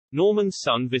Norman's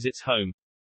son visits home.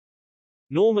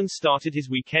 Norman started his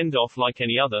weekend off like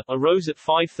any other, arose at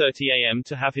 5:30 a.m.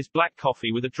 to have his black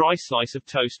coffee with a dry slice of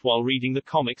toast while reading the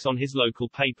comics on his local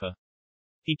paper.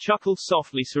 He chuckled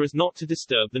softly so as not to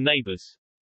disturb the neighbors.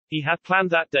 He had planned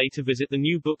that day to visit the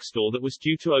new bookstore that was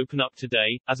due to open up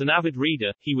today. As an avid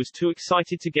reader, he was too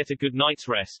excited to get a good night's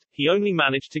rest. He only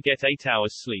managed to get 8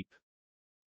 hours sleep.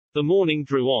 The morning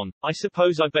drew on. I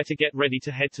suppose I better get ready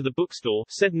to head to the bookstore,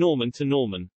 said Norman to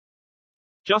Norman.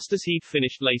 Just as he'd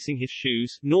finished lacing his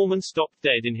shoes, Norman stopped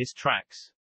dead in his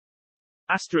tracks.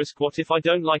 Asterisk, what if I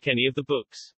don't like any of the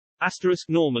books? Asterisk,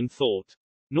 Norman thought.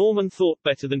 Norman thought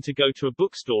better than to go to a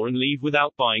bookstore and leave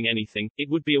without buying anything. It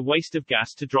would be a waste of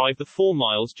gas to drive the 4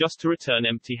 miles just to return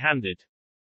empty-handed.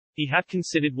 He had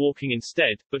considered walking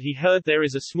instead, but he heard there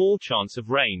is a small chance of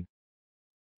rain.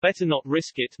 Better not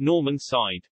risk it, Norman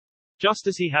sighed. Just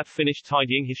as he had finished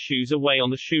tidying his shoes away on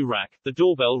the shoe rack, the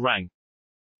doorbell rang.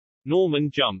 Norman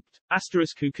jumped.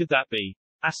 Asterisk, who could that be?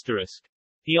 Asterisk.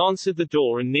 He answered the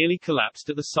door and nearly collapsed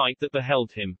at the sight that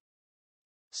beheld him.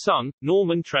 Son,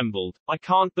 Norman trembled. I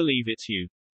can't believe it's you.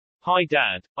 Hi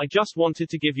Dad. I just wanted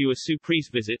to give you a surprise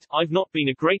visit. I've not been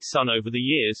a great son over the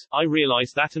years, I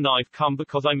realize that, and I've come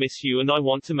because I miss you and I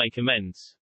want to make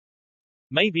amends.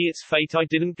 Maybe it's fate I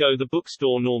didn't go the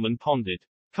bookstore, Norman pondered.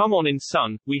 Come on in,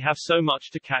 son, we have so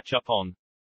much to catch up on,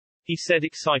 he said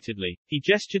excitedly. He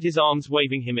gestured his arms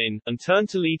waving him in, and turned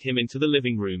to lead him into the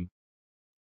living room.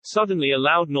 Suddenly a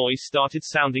loud noise started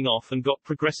sounding off and got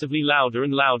progressively louder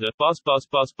and louder. Buzz, buzz,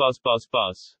 buzz, buzz, buzz,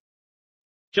 buzz.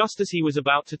 Just as he was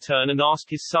about to turn and ask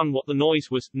his son what the noise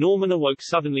was, Norman awoke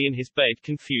suddenly in his bed,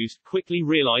 confused, quickly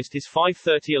realized his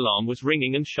 5:30 alarm was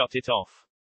ringing and shut it off.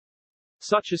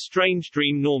 Such a strange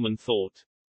dream, Norman thought.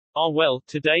 Ah well,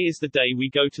 today is the day we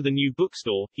go to the new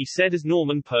bookstore, he said as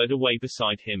Norman purred away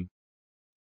beside him.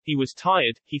 He was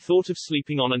tired, he thought of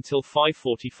sleeping on until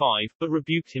 5:45, but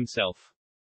rebuked himself.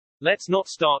 Let's not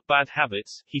start bad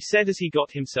habits, he said as he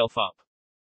got himself up.